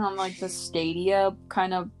playing on, like, the Stadia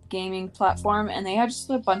kind of gaming platform, and they have just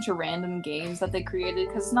a bunch of random games that they created,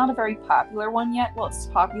 because it's not a very popular one yet. Well, it's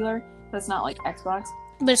popular, but it's not like Xbox.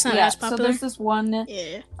 But it's not as popular? So there's this one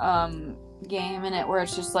game in it where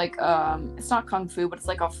it's just like, it's not Kung Fu, but it's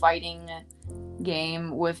like a fighting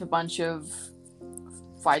game with a bunch of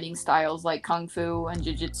fighting styles like Kung Fu and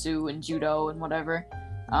Jiu-Jitsu and Judo and whatever.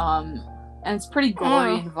 And it's pretty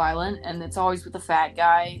gory and violent, and it's always with a fat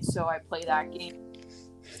guy, so I play that game.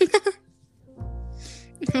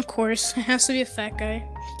 Of course, it has to be a fat guy.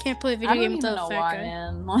 Can't play a video game without a fat guy.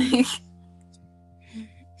 Man. Like...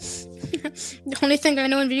 The only thing I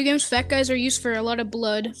know in video games, fat guys are used for a lot of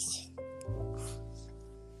blood.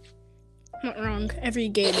 Not wrong. Every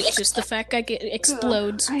game, it's just the fat guy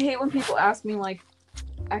explodes. I hate when people ask me, like,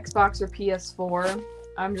 Xbox or PS4.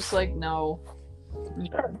 I'm just like, no.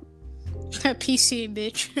 PC,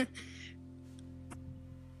 bitch.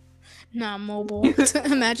 Nah, mobile.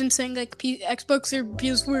 Imagine saying, like, Xbox or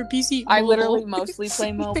PS4 or PC. I literally mostly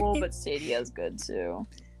play mobile, but Stadia is good, too.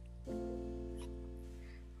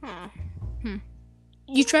 Huh.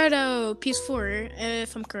 You tried PS4,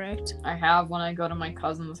 if I'm correct. I have when I go to my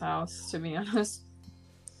cousin's house, to be honest.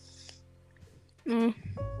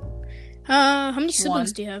 How many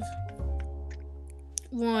siblings do you have?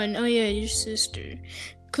 One. Oh yeah, your sister.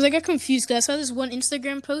 Cause I got confused. Cause I saw this one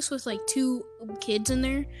Instagram post with like 2 kids in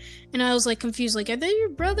there, and I was like confused. Like, are they your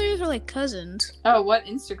brothers or like cousins? Oh, what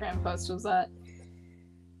Instagram post was that?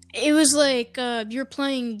 It was like you're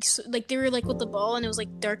playing, like they were like with the ball, and it was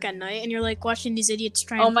like dark at night, and you're like watching these idiots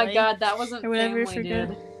trying. Oh to my play, god, that wasn't or whatever. family,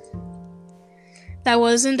 dude. That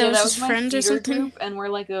wasn't. That was just my friends or something. Group, and we're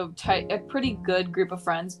like a pretty good group of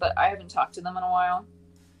friends, but I haven't talked to them in a while.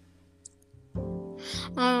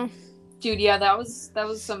 Oh. Dude, yeah, that was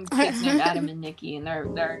some kids named Adam and Nikki, and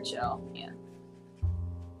they're chill. Yeah.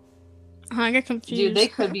 I got confused. Dude, they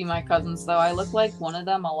could be my cousins though. I look like one of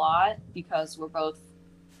them a lot because we're both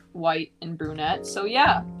white and brunette. So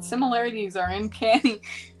yeah, similarities are uncanny.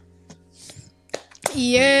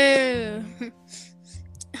 Yeah.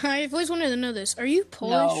 I've always wanted to know this. Are you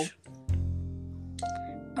Polish? No.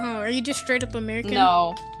 Oh, are you just straight up American?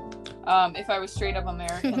 No. If I was straight up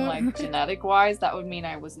American, like genetic wise, that would mean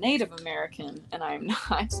I was Native American, and I'm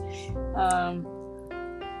not.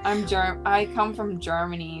 I come from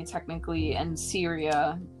Germany technically, and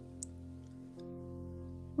Syria.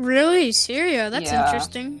 Really? Syria? That's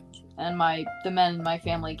interesting. And the men in my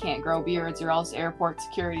family can't grow beards, or else airport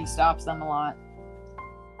security stops them a lot.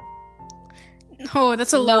 Oh,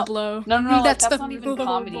 that's a low blow. No, that's not even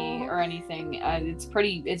comedy or anything.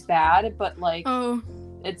 It's bad, but like,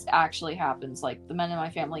 it actually happens. Like, the men in my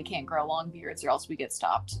family can't grow long beards, or else we get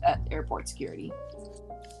stopped at airport security.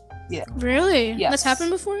 Yeah. Really? Yes. That's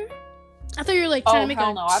happened before? I thought you were like trying to make a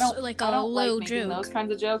low joke. Those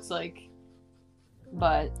kinds of jokes, like,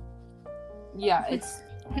 but yeah, it's.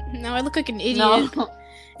 Now I look like an idiot. No.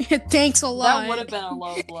 Thanks a lot. That would have been a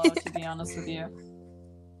low blow, to be honest with you.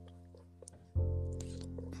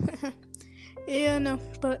 Yeah, no,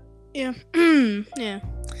 but yeah. Yeah.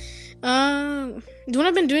 What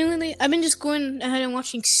I've been doing lately, I've been just going ahead and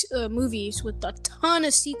watching movies with a ton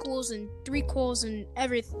of sequels and threequels and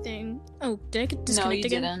everything. Oh, did I get disconnected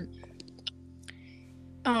again? No, you didn't.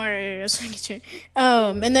 Oh,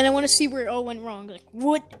 alright. And then I want to see where it all went wrong. Like,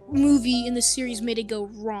 what movie in the series made it go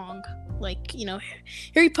wrong? Like, you know,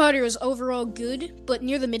 Harry Potter was overall good, but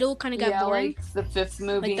near the middle kind of got boring. Like the 5th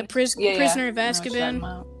movie. Like the Prisoner of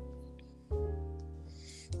Azkaban.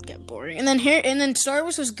 Got boring. And then Star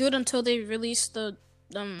Wars was good until they released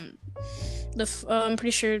I'm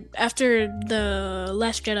pretty sure after the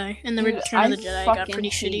Last Jedi and the Return of the Jedi got pretty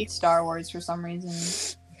shitty. Star Wars for some reason.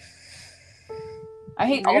 I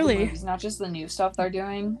hate all the Really? movies, not just the new stuff they're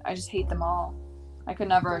doing. I just hate them all. I could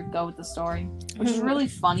never go with the story. Which is really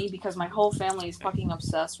funny because my whole family is fucking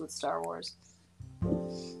obsessed with Star Wars.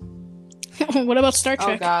 What about Star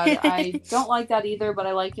Trek? Oh god, I don't like that either, but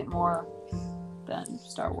I like it more than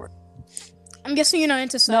Star Wars. I'm guessing you're not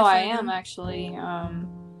into sci-fi. No, I am actually.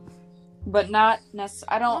 But not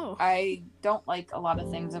necessarily. I don't like a lot of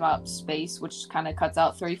things about space, which kind of cuts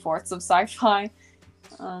out 3/4 of sci-fi.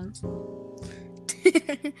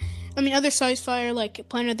 I mean, other sci-fi are like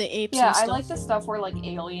Planet of the Apes. Yeah, and stuff. I like the stuff where like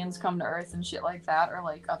aliens come to Earth and shit like that, or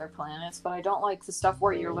like other planets. But I don't like the stuff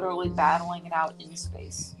where you're literally battling it out in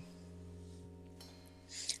space.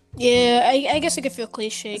 Yeah, I guess I could feel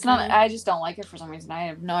cliche. It's not. I just don't like it for some reason. I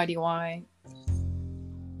have no idea why.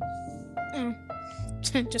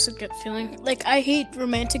 Just a gut feeling. Like, I hate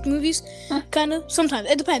romantic movies, kind of. Sometimes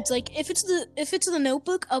it depends. Like, if it's the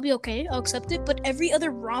Notebook, I'll be okay. I'll accept it. But every other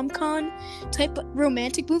rom-com type of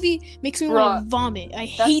romantic movie makes me want to vomit. I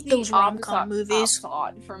hate those rom-com movies.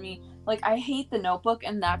 Odd for me. Like, I hate the Notebook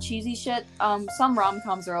and that cheesy shit. Some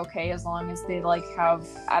rom-coms are okay as long as they like have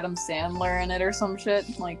Adam Sandler in it or some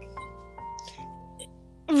shit. Like,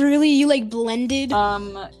 really, you like blended?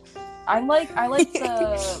 I like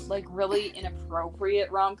the like really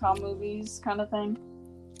inappropriate rom-com movies kind of thing.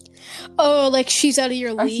 Oh, like She's Out of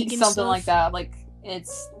Your League and something stuff. like that. Like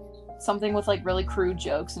it's something with like really crude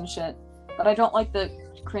jokes and shit. But I don't like the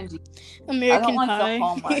cringy. American I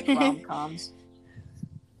don't Pie. like the Hallmark rom-coms.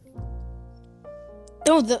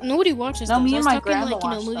 No, nobody watches No, those. me and my talking, grandma like,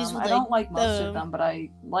 watch movies them. with, I don't like most the... of them, but I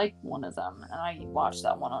like one of them, and I watch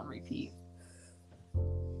that one on repeat.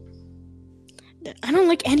 I don't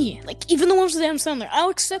like any. Like, even the ones with Adam Sandler. I'll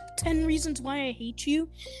accept 10 Reasons Why I Hate You,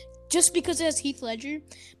 just because it has Heath Ledger.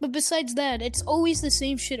 But besides that, it's always the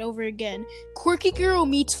same shit over again. Quirky girl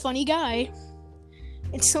meets funny guy.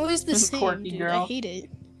 It's always the same, Quirky dude. girl. I hate it.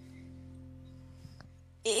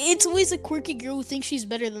 It's always a quirky girl who thinks she's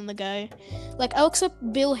better than the guy. Like, I'll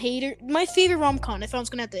accept Bill Hader. My favorite rom-com, if I was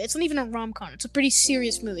gonna have to... It's not even a rom-com. It's a pretty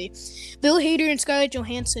serious movie. Bill Hader and Scarlett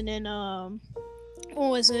Johansson and, what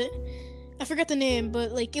was it? I forgot the name,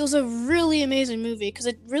 but like it was a really amazing movie because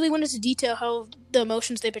it really went into detail how the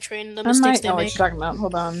emotions they portray and the mistakes they I might know make. what you're talking about.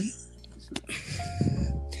 Hold on.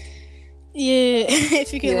 Yeah,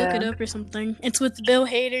 if you can look it up or something. It's with Bill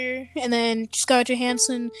Hader and then Scarlett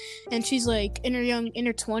Johansson, and she's like in her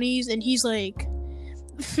 20s, and he's like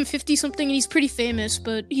 50 something, and he's pretty famous,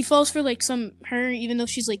 but he falls for like her, even though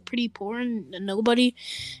she's like pretty poor and a nobody,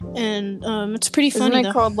 and it's pretty funny. Isn't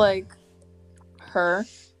it called like Her?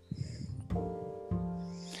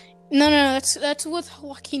 No, that's with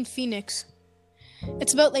Joaquin Phoenix.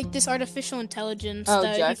 It's about like this artificial intelligence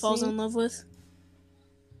that he falls in love with.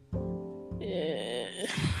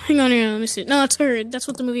 Hang on here, let me see. No, it's Her. That's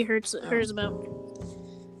what the movie Her is about.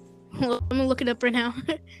 Hold on, I'm gonna look it up right now.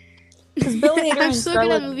 Because Bill Hader I'm so good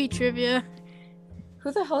at movie trivia.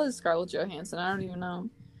 Who the hell is Scarlett Johansson? I don't even know.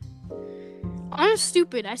 I'm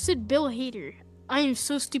stupid. I said Bill Hader. I am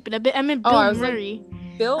so stupid. I meant Bill Murray.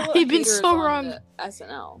 Bill I've been so wrong.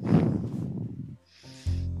 SNL.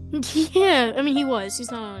 Yeah, I mean he was.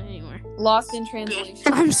 He's not on it anymore. Lost in Translation.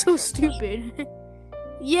 I'm so stupid.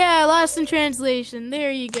 Yeah, Lost in Translation.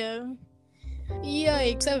 There you go.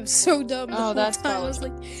 Yikes! I was so dumb. The whole that's time. I was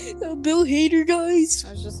like, Bill Hader, guys.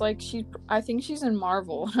 I was just like, I think she's in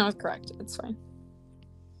Marvel. I was correct. It's fine.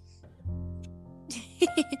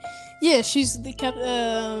 Yeah, she's the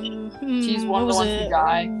she's one of the ones who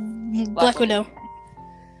die. Black Widow.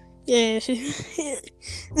 Yeah,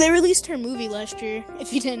 they released her movie last year,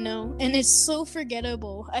 if you didn't know, and it's so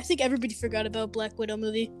forgettable. I think everybody forgot about Black Widow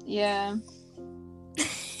movie. Yeah.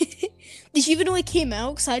 Did you even know it came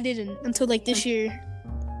out? Because I didn't until like this year.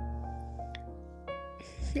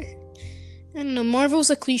 I don't know,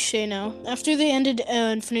 Marvel's a cliche now. After they ended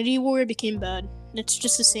Infinity War, it became bad. It's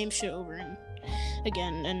just the same shit over and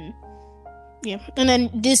again, and yeah. And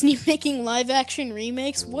then Disney making live-action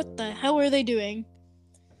remakes? What the hell are they doing?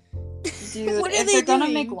 Dude, what if they they're gonna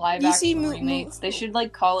doing? make live-action remakes, they should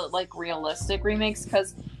like call it like realistic remakes,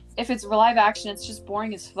 because if it's live-action, it's just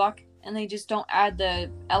boring as fuck, and they just don't add the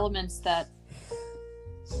elements that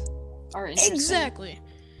are interesting. Exactly.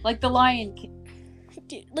 Like The Lion King.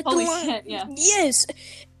 Like Holy shit, yeah. Yes!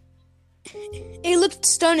 It looked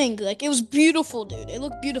stunning. Like, it was beautiful, dude. It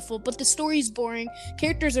looked beautiful, but the story's boring.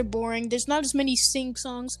 Characters are boring. There's not as many sing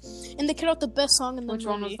songs. And they cut out the best song in the movie. Which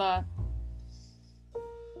one was that?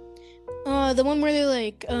 The one where they're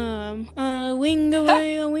like, wing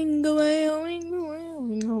away, a wing away, a wing away, a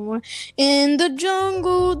wing away. In the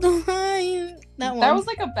jungle, the lion. That one. That was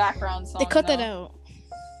like a background song. They cut that out.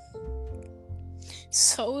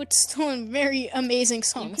 So it's still a very amazing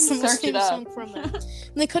song. You It's can the most search it famous up. song from them.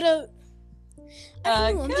 They could have.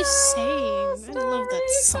 I know, I'm just saying. I love that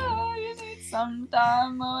song. You need some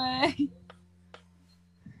time away.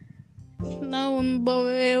 No,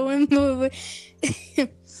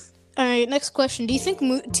 Alright, next question. Do you think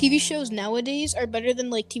TV shows nowadays are better than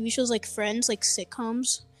like TV shows like Friends, like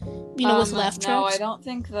sitcoms? You know, with laugh tracks? No, I don't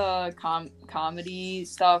think the comedy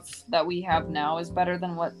stuff that we have now is better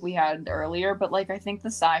than what we had earlier, but like I think the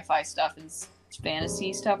sci-fi stuff and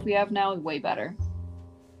fantasy stuff we have now is way better.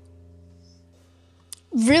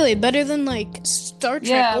 Really? Better than like Star Trek,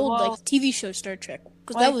 Yeah, old well, like TV show Star Trek?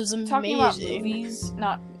 Because like, that was amazing. Talking about movies,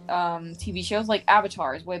 not TV shows, like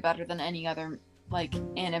Avatar is way better than any other like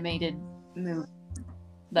animated movie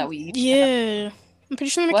that we Yeah. I'm pretty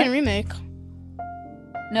sure they're making a remake.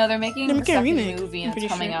 No, they're making a the second remake. movie and it's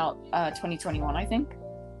coming out 2021, I think.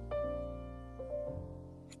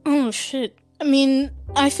 Oh shit. I mean,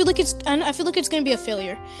 I feel like it's gonna be a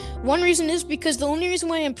failure. One reason is because the only reason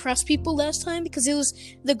why I impressed people last time because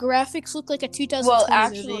the graphics looked like a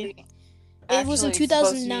 2020 movie. It was in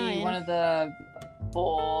 2009. One of the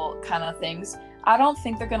bull kind of things. I don't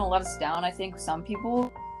think they're gonna let us down. I think some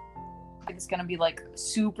people think it's gonna be like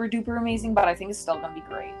super duper amazing, but I think it's still gonna be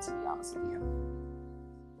great, to be honest with you.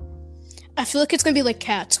 I feel like it's gonna be like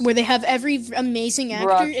Cats, where they have every amazing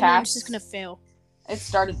actor and then it's just gonna fail. It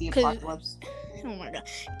started the apocalypse. Oh my god.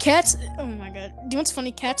 Cats, oh my god. Do you know what's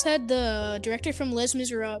funny? Cats had the director from Les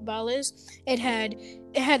Miserables. It had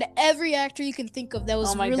every actor you can think of that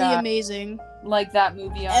was really amazing. Like that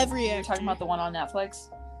movie you're talking about the one on Netflix?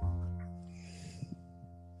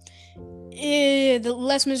 Yeah, the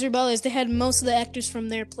Les Miserables. They had most of the actors from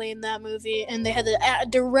there playing that movie, and they had the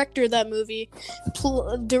director of that movie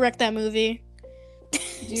direct that movie.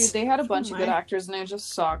 Dude, they had a bunch of good actors, and it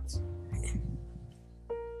just sucked.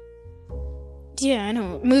 Yeah, I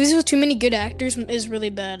know. Movies with too many good actors is really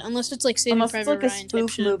bad, unless it's like Saving Private Ryan. Unless it's like a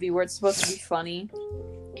spoof movie where it's supposed to be funny.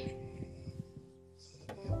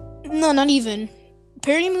 No, not even.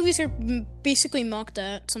 Parody movies are basically mocked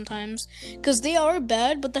at sometimes because they are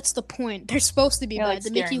bad, but that's the point. They're supposed to be bad. Like they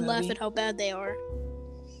make you laugh at how bad they are.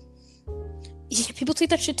 Yeah, people take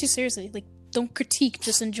that shit too seriously. Like, don't critique,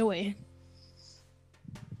 just enjoy.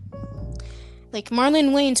 Like,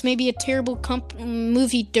 Marlon Wayans may be a terrible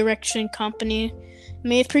movie direction company,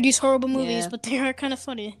 may have produced horrible movies, but they are kind of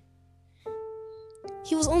funny.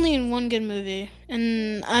 He was only in one good movie,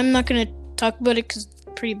 and I'm not gonna talk about it because it's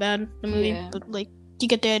pretty bad, the movie, but like, you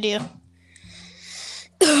get the idea.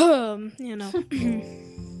 You know.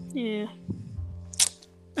 Yeah.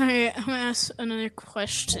 Alright, I'm gonna ask another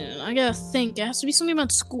question. I gotta think. It has to be something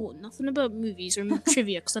about school, nothing about movies or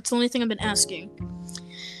trivia, because that's the only thing I've been asking.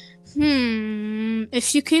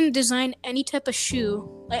 If you can design any type of shoe,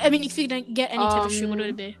 if you can get any type of shoe, what would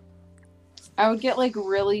it be? I would get like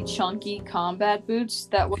really chunky combat boots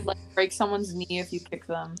that would like break someone's knee if you kick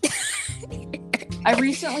them. I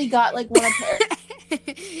recently got like one of pair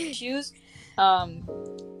of shoes,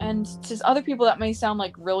 and to other people that may sound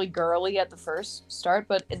like really girly at the first start,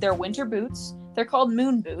 but they're winter boots. They're called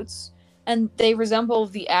moon boots, and they resemble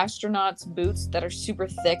the astronauts' boots that are super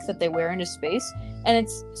thick that they wear into space. And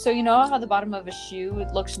it's so you know how the bottom of a shoe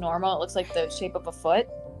it looks normal. It looks like the shape of a foot.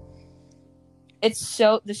 The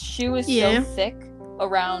shoe is so thick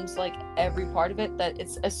around like every part of it that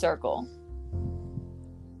it's a circle.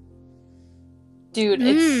 Dude,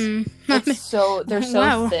 they're so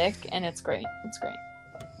thick and it's great. It's great.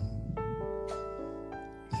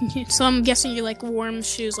 So I'm guessing you like warm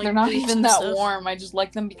shoes, like they're not even that warm. I just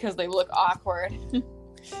like them because they look awkward.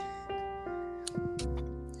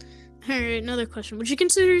 Alright, another question. Would you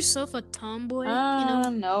consider yourself a tomboy?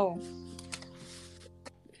 No.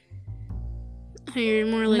 You're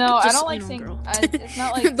more like no, just, I don't like saying. It's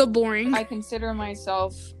not like the boring. I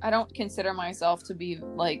don't consider myself to be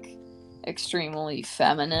like extremely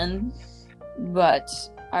feminine, but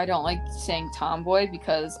I don't like saying tomboy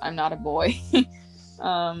because I'm not a boy.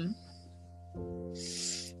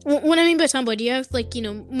 What I mean by tomboy, do you have like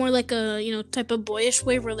more like a type of boyish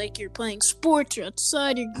way where like you're playing sports, you're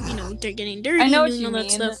outside, they're getting dirty, I know doing all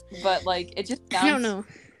what you that mean, stuff. But like it just sounds. I don't know.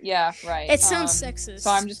 Yeah, right. It sounds sexist. So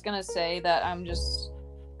I'm just gonna say that I'm just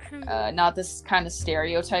not this kind of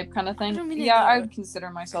stereotype kind of thing. I would consider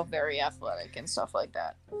myself very athletic and stuff like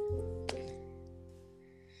that.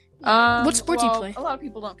 What sport do you play? A lot of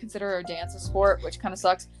people don't consider dance a sport, which kind of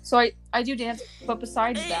sucks. So I do dance, but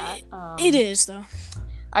besides that, it is though.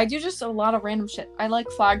 I do just a lot of random shit. I like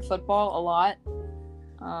flag football a lot.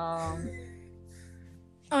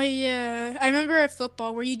 Oh yeah, I remember at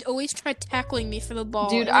football where you'd always try tackling me for the ball.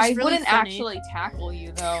 Dude, I wouldn't actually tackle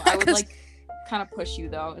you though. I would like kind of push you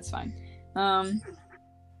though. It's fine.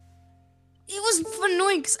 It was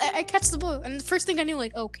annoying because I catch the ball, and the first thing I knew,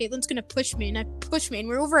 like, oh, Caitlin's gonna push me, and I push me, and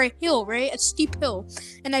we're over a hill, right, a steep hill,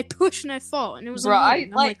 and I push and I fall, and it was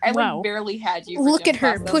annoying. I wow. barely had you. Look gym at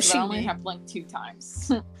her class, pushing I only me. have like 2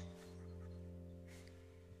 times.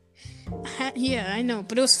 Yeah, I know,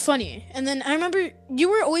 but it was funny. And then I remember you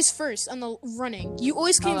were always first on the running. You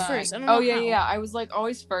always came first. I don't know how. Yeah. I was like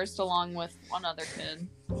always first along with one other kid.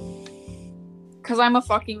 Because I'm a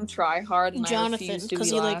fucking tryhard and Jonathan, I refuse to be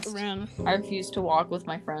he last. like ran. I refuse to walk with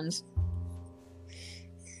my friends.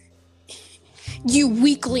 You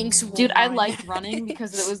weaklings. Dude, I liked running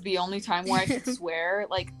because it was the only time where I could swear,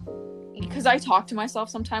 like, because I talk to myself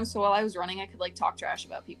sometimes, so while I was running, I could, like, talk trash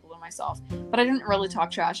about people to myself. But I didn't really talk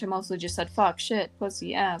trash. I mostly just said, fuck, shit,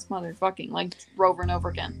 pussy, ass, motherfucking, like, over and over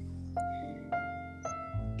again.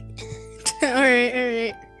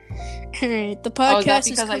 Alright. The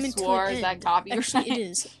podcast is that because I swore? Is that copyright? Actually, it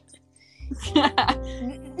is.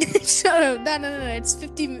 Shut up. No. It's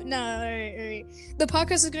 50. No, alright. The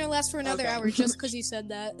podcast is gonna last for another hour just because you said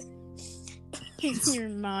that. You're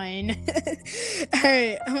mine.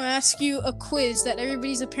 Alright, I'm gonna ask you a quiz that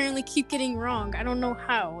everybody's apparently keep getting wrong. I don't know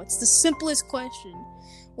how. It's the simplest question.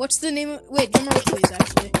 What's the name of... Wait, drum roll, please,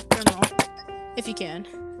 actually. Drum roll. If you can.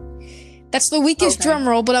 That's the weakest drum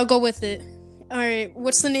roll, but I'll go with it. Alright,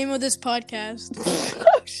 what's the name of this podcast?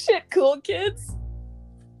 Oh shit, cool kids?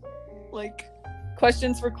 Like,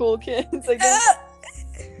 questions for cool kids, I guess.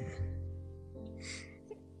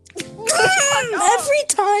 Every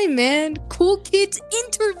time, man. Cool kids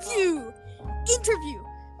interview.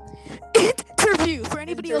 For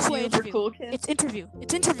anybody else who interview. Cool kids? It's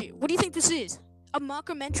interview. What do you think this is? A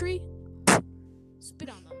mockumentary? Spit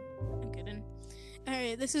on them. I'm kidding.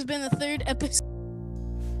 Alright, this has been the 3rd episode.